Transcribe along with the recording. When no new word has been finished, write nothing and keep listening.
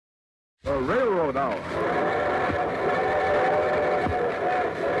The Railroad Hour.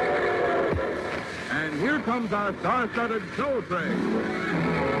 And here comes our star-studded show train.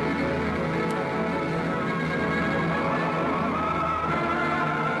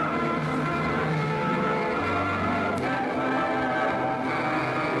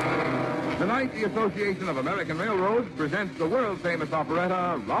 Tonight, the Association of American Railroads presents the world-famous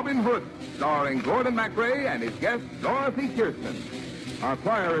operetta, Robin Hood, starring Gordon MacRae and his guest, Dorothy Kirsten. Our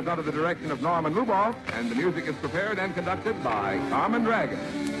choir is under the direction of Norman Luboff, and the music is prepared and conducted by Carmen Dragon.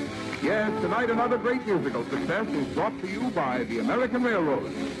 Yes, tonight another great musical success is brought to you by the American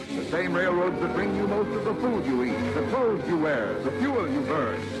Railroads, the same railroads that bring you most of the food you eat, the clothes you wear, the fuel you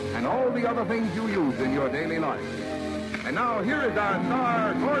burn, and all the other things you use in your daily life. And now, here is our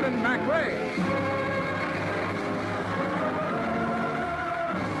star, Gordon MacRae.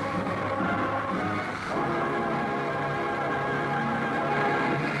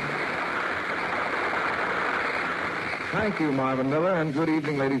 Thank you, Marvin Miller, and good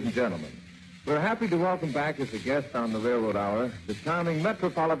evening, ladies and gentlemen. We're happy to welcome back as a guest on the Railroad Hour the charming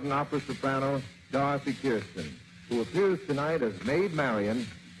Metropolitan Opera soprano, Dorothy Kirsten, who appears tonight as Maid Marian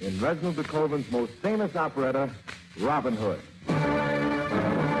in Reginald de Koven's most famous operetta, Robin Hood.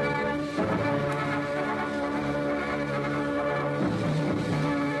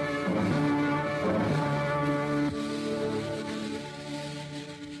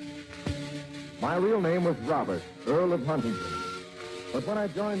 My real name was Robert, Earl of Huntington. But when I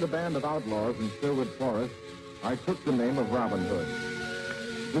joined the band of outlaws in Sherwood Forest, I took the name of Robin Hood.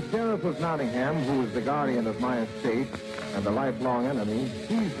 The sheriff of Nottingham, who was the guardian of my estate and a lifelong enemy,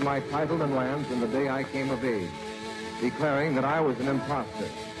 seized my title and lands in the day I came of age, declaring that I was an imposter,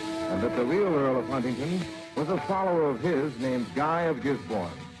 and that the real Earl of Huntington was a follower of his named Guy of Gisborne.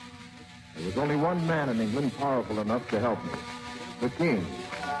 There was only one man in England powerful enough to help me, the king,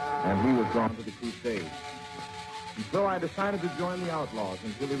 and he was gone to the crusade. And so I decided to join the outlaws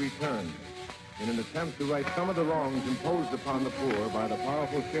until he returned, in an attempt to right some of the wrongs imposed upon the poor by the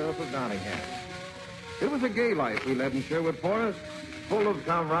powerful sheriff of Nottingham. It was a gay life we led in Sherwood Forest, full of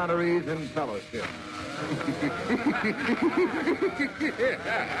camaraderies and fellowship.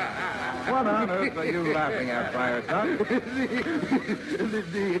 What on earth are you laughing at, Friar Son?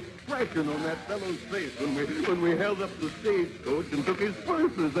 The expression on that fellow's face when we held up the stagecoach and took his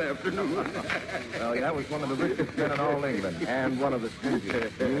purse this afternoon. Well, that was one of the richest men in all England, and one of the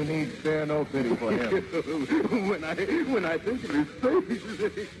stingiest. You need spare no pity for him. when I think of his face,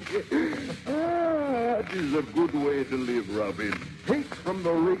 that is a good way to live, Robin. Take from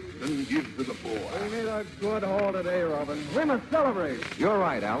the rich and give to the poor. We made a good haul today, Robin. We must celebrate. You're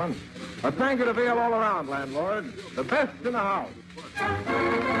right, Alan. A tankard of ale all around, landlord. The best in the house.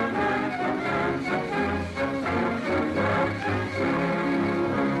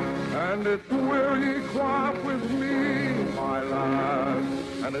 And it's will ye quaff with me, my lad,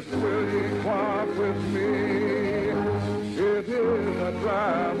 and it's will ye quaff with me. It is a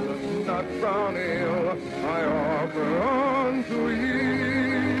draught of nut brown ale I offer unto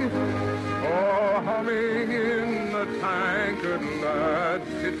ye. Oh, humming in the tankard, lad,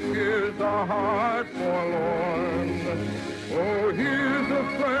 it cheers the heart forlorn. Oh, here's a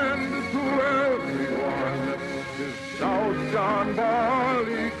friend to everyone, his stout John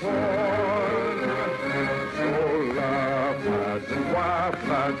Barleycorn. Oh, laugh, lads, and quaff,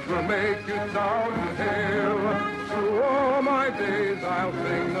 lads, will make you sound and hail. Through all my days I'll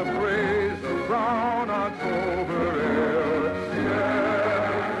sing the praise of brown October ale.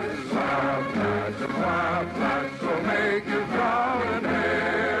 Yes, laugh, lads, and quaff, lads, will make you sound and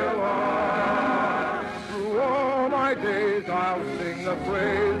hail. Through all my days I'll sing the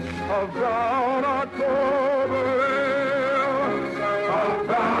praise of brown October ale. Of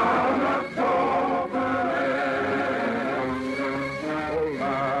brown October ale. Oh,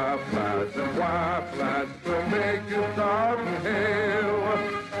 laugh, lads, and quaff, lads, will make you shout and hail.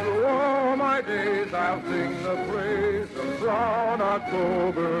 Through all my days I'll sing the praise of brown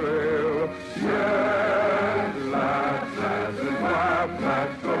October ale. Yes, lads, lads, and quaff,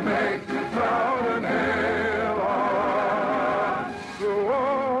 lads, will make you shout and hail. Through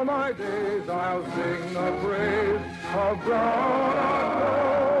all my days I'll sing the praise of brown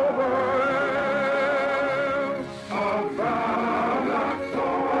October ale. Of brown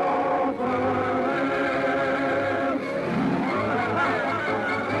October ale.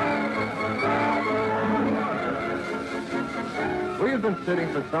 We had been sitting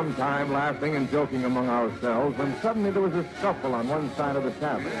for some time laughing and joking among ourselves when suddenly there was a scuffle on one side of the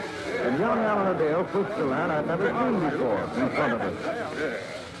tavern. And young Alan Adale pushed a lad I'd never seen before in front of us.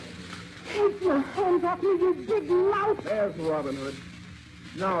 Take your hands off me, you big lout. There's Robin Hood.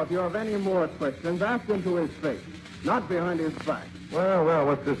 Now, if you have any more questions, ask them to his face, not behind his back. Well,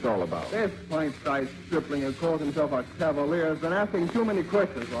 what's this all about? This pint-sized stripling who calls himself a cavalier has been asking too many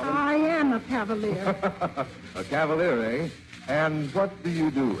questions, Robin. I am a cavalier. A cavalier, eh? And what do you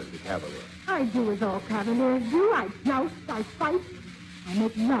do as a cavalier? I do as all cavaliers do. I joust, I fight, I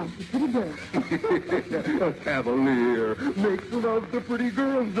make love to pretty girls. A cavalier makes love to pretty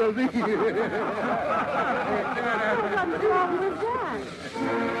girls, does he? What's wrong with that?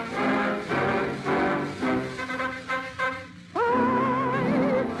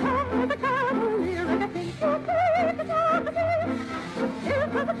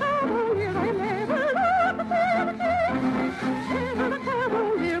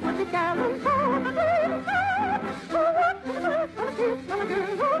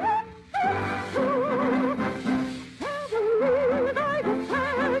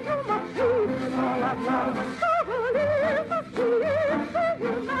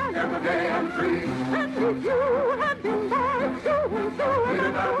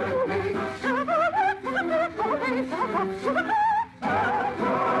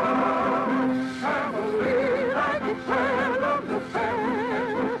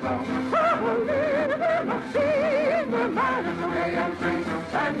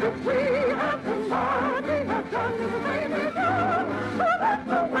 And if we have to love, we have done the same as God. So that's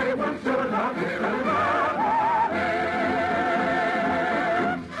the way one should love here and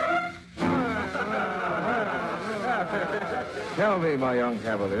Tell me, my young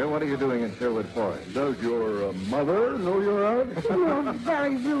cavalier, what are you doing in Sherwood Forest? Does your mother know you're out? You're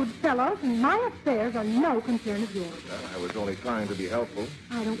very rude fellows, and my affairs are no concern of yours. I was only trying to be helpful.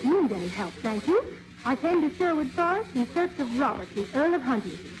 I don't need any help, thank you. I came to Sherwood Forest in search of Robert, the Earl of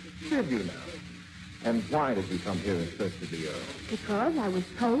Huntington. Did you now? And why did you come here in search of the Earl? Because I was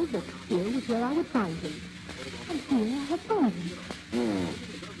told that here was where I would find him. And here I have found him.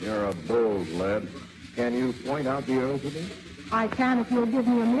 You're a bold lad. Can you point out the Earl to me? I can if you'll give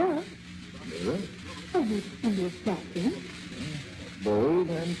me a mirror. Mirror? Oh, you see your statue. Bold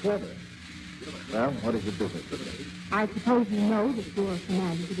and clever. Well, what is your business with me? I suppose you know that you're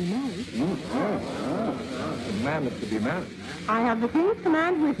commanded to be married. Commanded to be married. I have the king's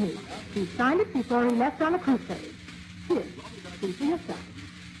command with me. He signed it before he left on a crusade. Here, see for yourself.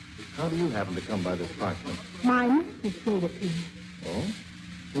 How do you happen to come by this parchment? My mistress gave it to me. Oh?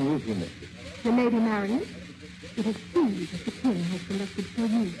 Who is your mistress? The Lady Marion. It is she that the king has selected for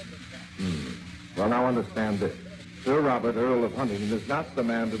you. Well, now understand this. Sir Robert, Earl of Huntington, is not the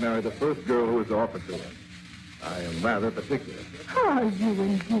man to marry the first girl who is offered to him. I am rather particular. Are you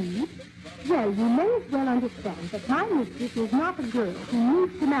indeed? Well, you may as well understand that my mistress is not a girl who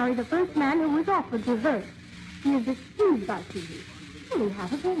needs to marry the first man who was offered to her. She is excused by you. We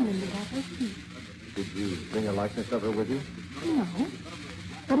have a woman in the her seat. Did you bring a likeness of her with you? No.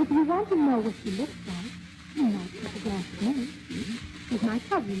 But if you want to know what she looks like, you might take a glance at me. She's my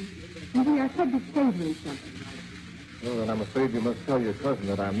cousin, and we are said to favor each other. Well, then I'm afraid you must tell your cousin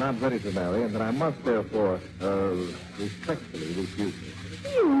that I'm not ready to marry and that I must, therefore, respectfully refuse her.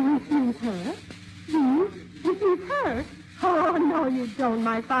 You refuse her? You refuse her? Oh, no, you don't,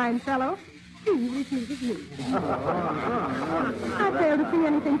 my fine fellow. She refuses you. I fail to see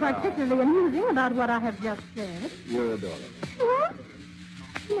anything particularly amusing about what I have just said. You're adorable. What?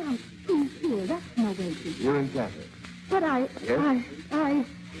 Now, see here, that's no way to... You're enchanted. But Yes? I...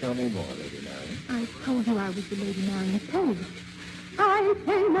 Tell me more, Lady Marion. I told you I was the Lady Marion's page. I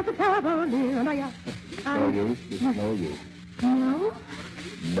came as a cavalier, and No use. It's no use. No?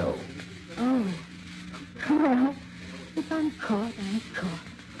 No. Oh. Well, if I'm caught, I'm caught.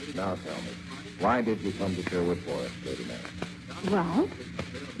 Now tell me, why did you come to Sherwood Forest, Lady Marion? Well,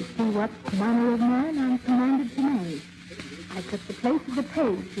 to see what manner of man I'm commanded to marry. I took the place of the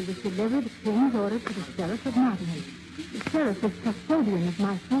page who was to deliver the king's order to the sheriff of Nottingham. The sheriff is custodian of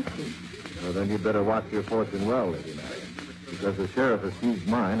my fortune. Well, then you'd better watch your fortune well, Lady Marion, because the sheriff has seized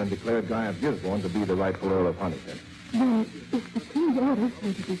mine and declared Guy of Gisborne to be the rightful Earl of Huntington. Then, if the king's orders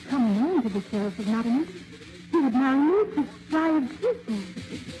were to become known to the sheriff of Nottingham, he would marry me to Guy of Gisborne.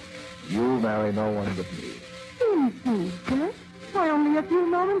 You'll marry no one but me. Indeed, sir. Why, only a few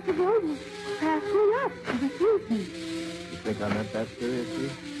moments ago you passed me up to refuse me. You think I meant that seriously?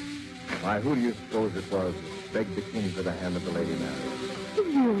 Why, who do you suppose it was that begged the king for the hand of the Lady Marion?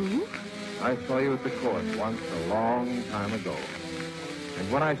 You? I saw you at the court once a long time ago. And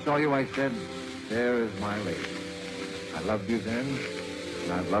when I saw you, I said, there is my lady. I loved you then,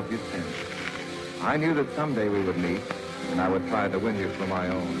 and I've loved you since. I knew that someday we would meet, and I would try to win you for my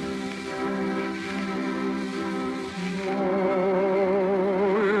own.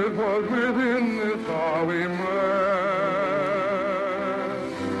 Oh, it was within this hour we met.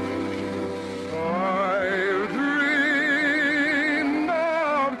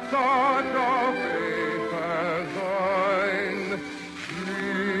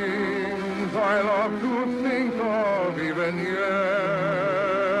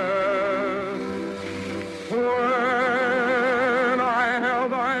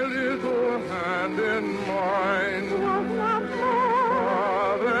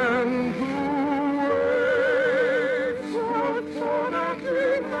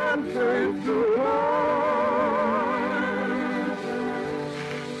 and taste goodbye.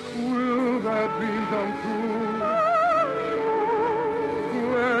 Will that dream come true?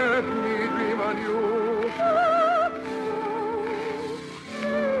 Let me dream on you.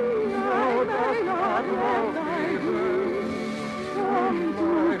 Now does not love from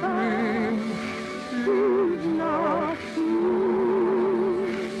my dream is not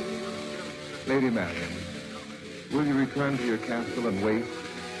true. Lady Marian, will you return to your castle and wait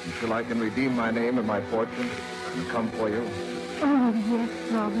until I can redeem my name and my fortune and come for you? Oh, yes,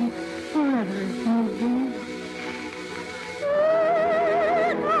 Robin. Forever if need be.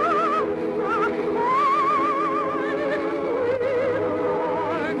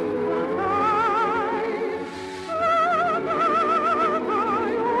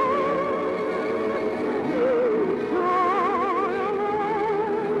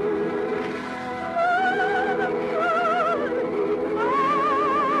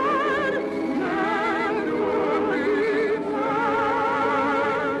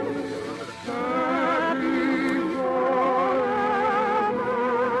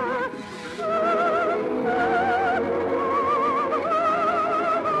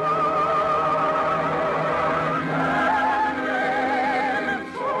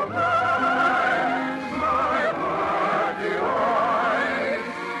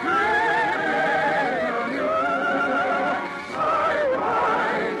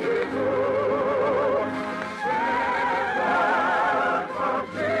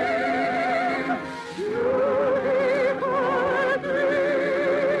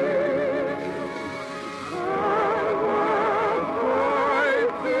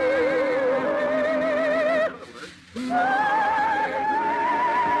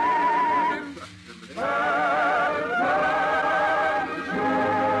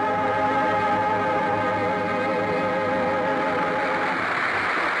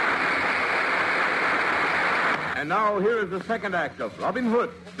 And now here is the second act of Robin Hood,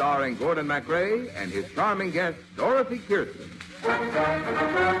 starring Gordon MacRae and his charming guest, Dorothy Kirsten.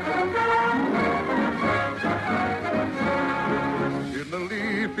 In the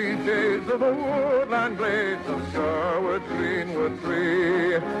leafy shades of the woodland glades of Sherwood greenwood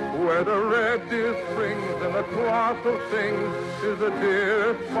tree, where the red deer springs and the throstle sings, is the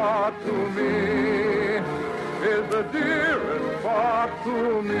dearest spot to me, is the dearest spot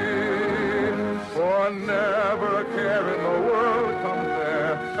to me. For never a care in the world comes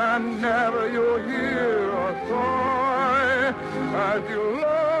there, and never you'll hear a sigh, as you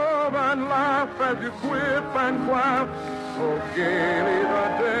love and laugh, as you quip and quaff, so gaily the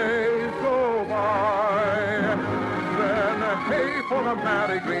days go by. Then hey for the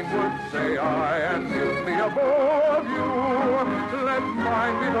merry greenwood, say I, and mute me above you. Let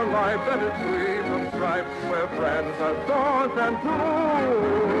mine be the life that is free from strife, where friends are staunch and true.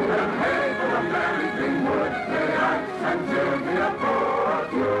 And hey for the merry greenwood, say I, and mute me above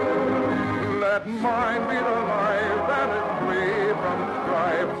you. Let mine be the life that is free from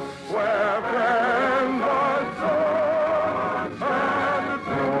strife, where friends are staunch and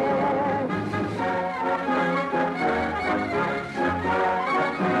true.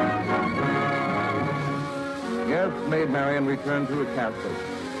 Yes, Maid Marian returned to her castle,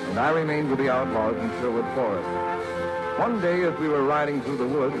 and I remained with the outlaws in Sherwood Forest. One day, as we were riding through the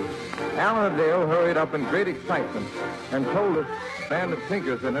woods, Alan Dale hurried up in great excitement and told us a band of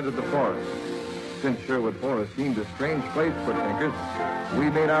tinkers had entered the forest. Since Sherwood Forest seemed a strange place for tinkers, we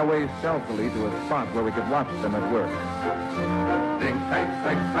made our way stealthily to a spot where we could watch them at work. Ding, tank,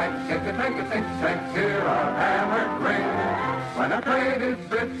 tank, tank, get the tank, tank, tank, hear our hammer ring. When our trade is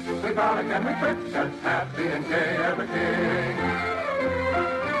brisk, we frolic and we frisk, as happy and gay as a king.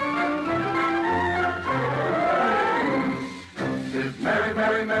 This merry,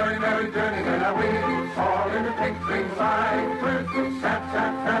 merry, merry, merry journey in a wing, all in the pink green line. First, tap,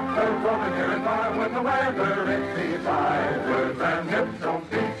 tap, tap, the rolling here and far with the weather in the flies. Words and hips don't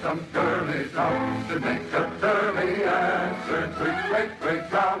beat some girly song to make a surly answer. Sweet, great, great,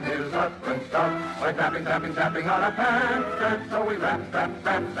 brown, his husband stop by tapping, tapping, tapping on a pants skirt. So we rap, rap,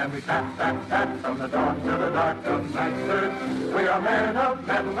 rap, and we tap, tap, tap from the dawn to the dark of night. Sirs, we are men of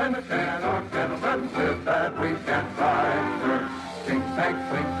metal and a can or gentlemen with that we can fly. Sirs, think, tank,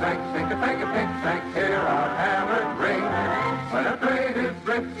 swing, tank, think a tank, a pink tank, hear our hammer ring. When a trade is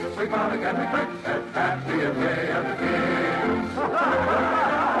brisk, we frolic and we frisk, as happy as gay as a king.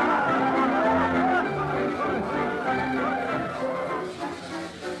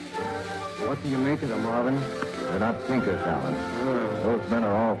 What do you make of them, Marvin? They're not tinkers, Alan. Those men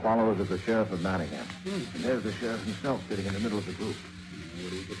are all followers of the Sheriff of Nottingham. And there's the sheriff himself sitting in the middle of the group. What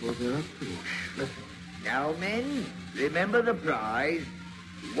do you suppose they're up to? Listen. Now, men, remember the prize.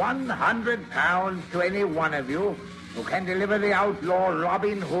 £100 to any one of you who can deliver the outlaw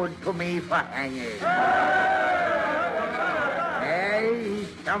Robin Hood to me for hanging. He's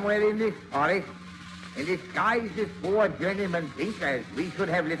somewhere in this forest. In disguise as poor journeyman thinkers, we should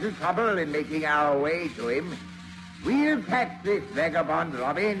have little trouble in making our way to him. We'll catch this vagabond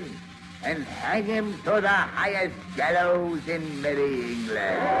Robin and hang him to the highest gallows in merry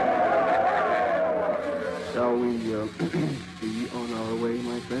England. Shall we be on our way,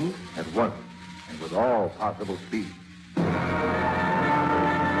 my friend? At once, and with all possible speed.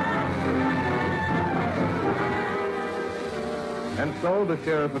 And so the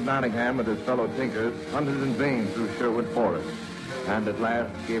sheriff of Nottingham and his fellow tinkers hunted in vain through Sherwood Forest, and at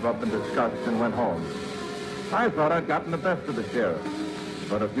last gave up in disgust and went home. I thought I'd gotten the best of the sheriff,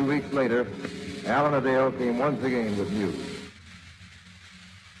 but a few weeks later, Allen Adale came once again with news.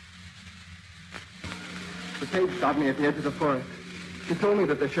 The page stopped me at the edge of the forest. She told me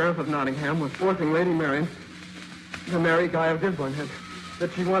that the sheriff of Nottingham was forcing Lady Marian to marry Guy of Gisborne, and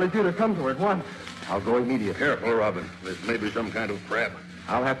that she wanted you to come to her at once. I'll go immediately. Careful, Robin. This may be some kind of trap.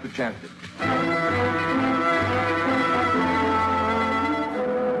 I'll have to chance it.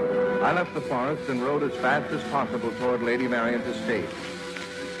 I left the forest and rode as fast as possible toward Lady Marian's estate.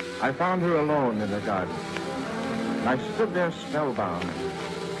 I found her alone in the garden. And I stood there spellbound,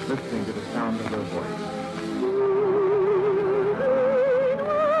 listening to the sound of her voice.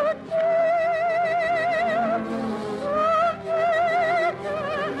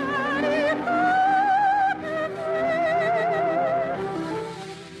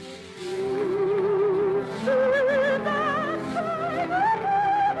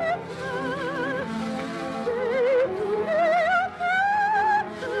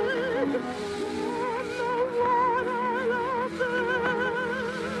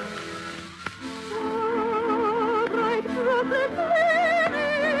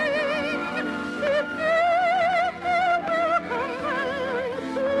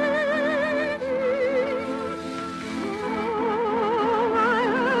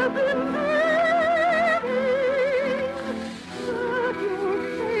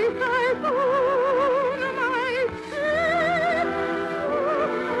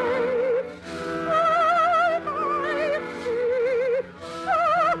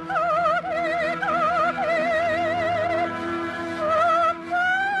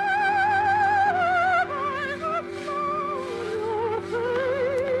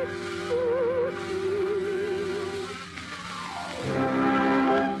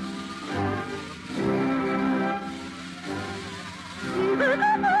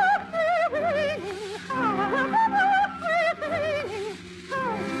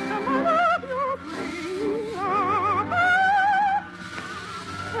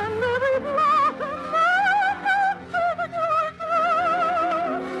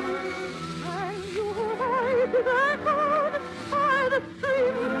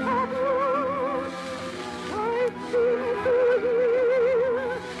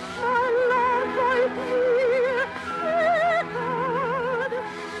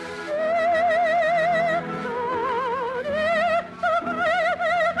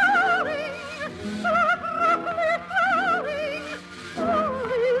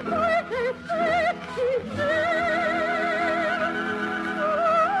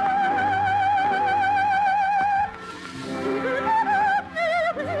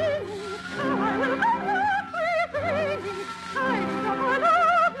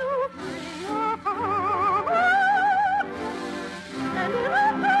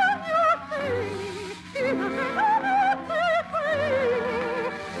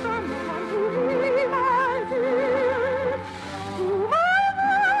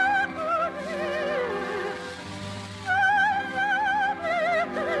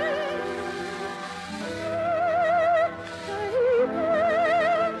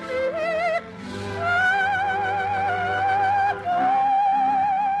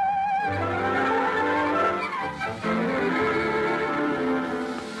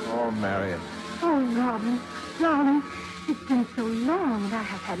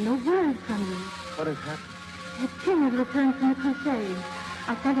 No word from you. What has happened? The king has returned from the crusade.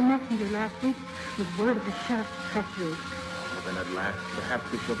 I sent a messenger last week with word of the sheriff's treachery. Well, then at last, perhaps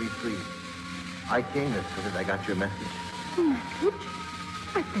we shall be free. I came as soon as I got your message. A message?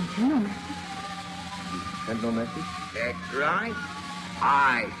 I sent you no message. You sent no message? That's right.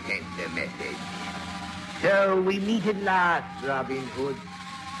 I sent the message. So we meet at last, Robin Hood.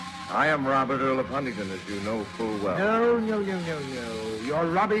 I am Robert, Earl of Huntingdon, as you know full well. No. You're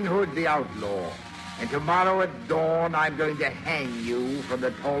Robin Hood the outlaw. And tomorrow at dawn, I'm going to hang you from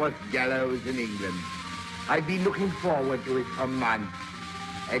the tallest gallows in England. I've been looking forward to it for months.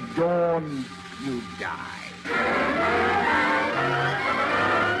 At dawn, you die.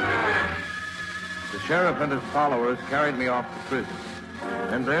 The sheriff and his followers carried me off to prison.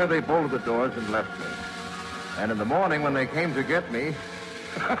 And there they bolted the doors and left me. And in the morning when they came to get me...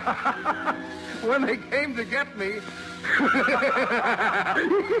 when they came to get me... Who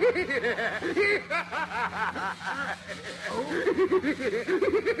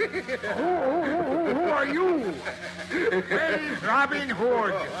are you? Where is Robin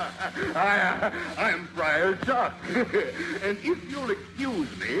Hood? I am Friar Tuck. And if you'll excuse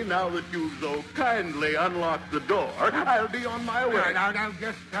me, now that you've so kindly unlocked the door, I'll be on my way. Now,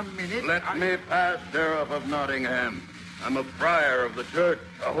 just a minute. Let me pass, Sheriff of Nottingham. I'm a friar of the church,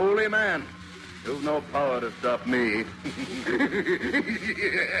 a holy man. You've no power to stop me.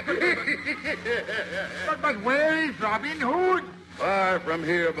 But where is Robin Hood? Far from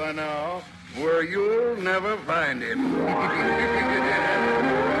here by now, where you'll never find him.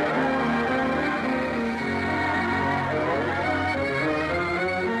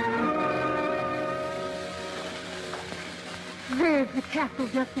 There's the castle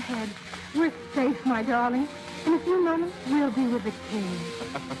just ahead. We're safe, my darling. In a few moments, we'll be with the king.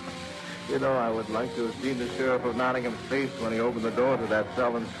 You know, I would like to have seen the Sheriff of Nottingham's face when he opened the door to that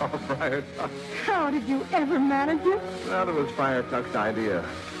cell and saw Friar Tuck. How did you ever manage it? Well, it was Friar Tuck's idea.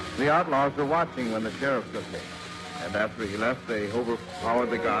 The outlaws were watching when the sheriff took me. And after he left, they overpowered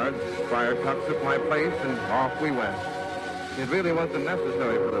the guards. Friar Tuck took my place, and off we went. It really wasn't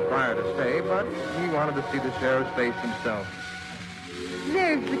necessary for the friar to stay, but he wanted to see the sheriff's face himself.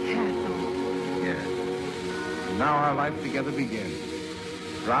 There's the castle. Yes. And now our life together begins.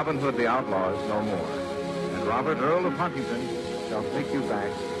 Robin Hood the outlaw is no more. And Robert, Earl of Huntington, shall take you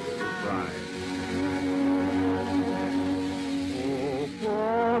back to bride. Oh,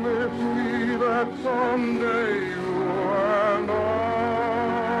 promise me that someday you and I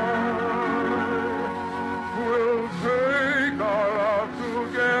will take our love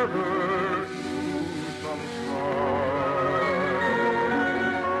together to some sky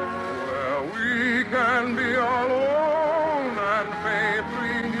where we can be alone and faith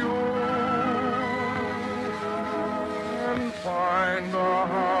find the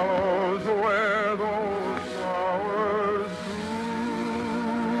hollows where those flowers grew.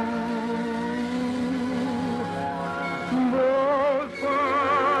 Those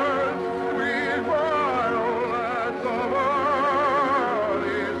first sweet violets of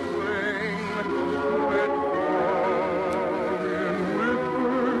early spring, which fall in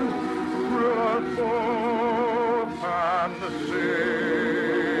whispers, thrill us both and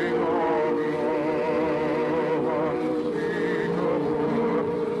sing of love unspeakable.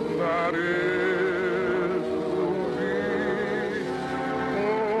 That is to be.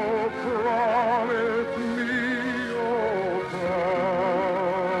 Oh, promise me, oh, promise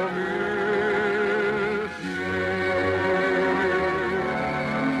me.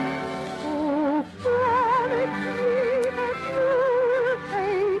 Oh, promise me that you'll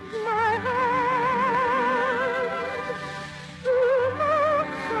take my hand through the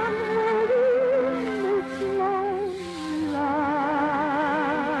sunlit in this lonely land,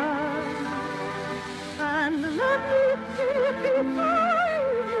 and let me see it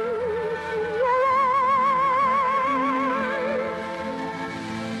behind you in your eyes.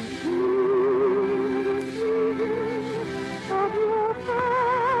 Of your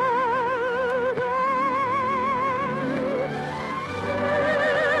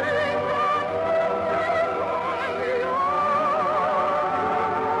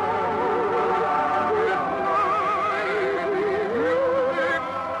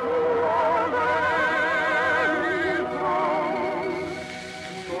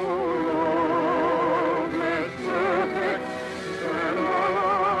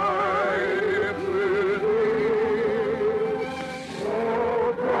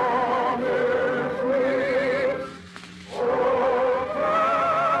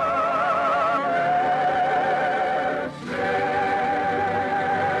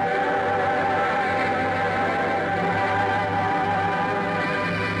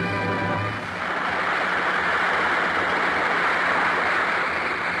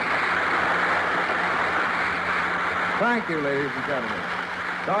Thank you, ladies and gentlemen.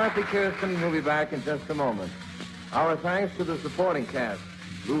 Dorothy Kirsten will be back in just a moment. Our thanks to the supporting cast.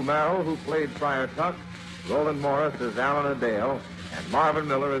 Lou Merrill, who played Friar Tuck, Roland Morris as Alan Adale, and Marvin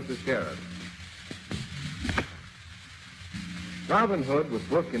Miller as the sheriff. Robin Hood, with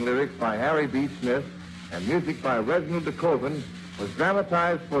book and lyrics by Harry B. Smith and music by Reginald de Koven, was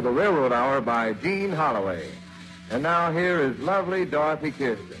dramatized for the Railroad Hour by Gene Holloway. And now here is lovely Dorothy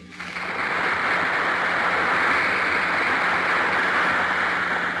Kirsten.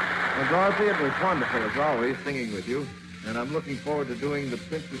 Well, Dorothy, it was wonderful, as always, singing with you. And I'm looking forward to doing the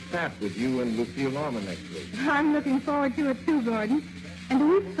Princess Pat with you and Lucille Norman next week. I'm looking forward to it, too, Gordon. And the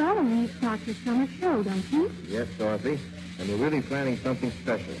week following, you start your summer show, don't you? Yes, Dorothy. And we're really planning something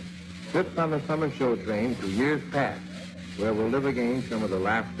special. Trips on the summer show train to years past, where we'll live again some of the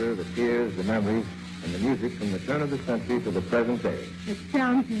laughter, the tears, the memories, and the music from the turn of the century to the present day. It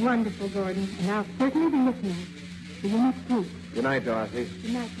sounds wonderful, Gordon, and I'll certainly be listening. See you next week. Good night, Dorothy.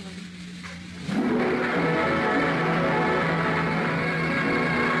 Good night, Gordon.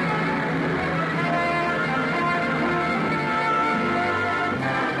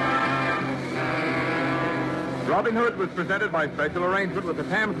 Robin Hood was presented by special arrangement with the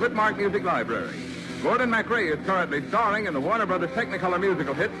Thames Whitmark Music Library. Gordon MacRae is currently starring in the Warner Brothers Technicolor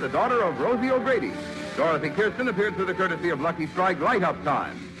musical hit, The Daughter of Rosie O'Grady. Dorothy Kirsten appeared through the courtesy of Lucky Strike Light Up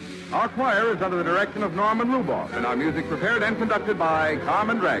Time. Our choir is under the direction of Norman Luboff, and our music prepared and conducted by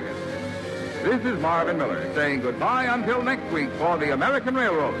Carmen Dragon. This is Marvin Miller saying goodbye until next week for the American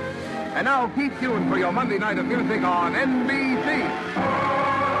Railroad. And now keep tuned for your Monday night of music on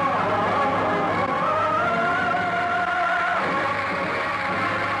NBC.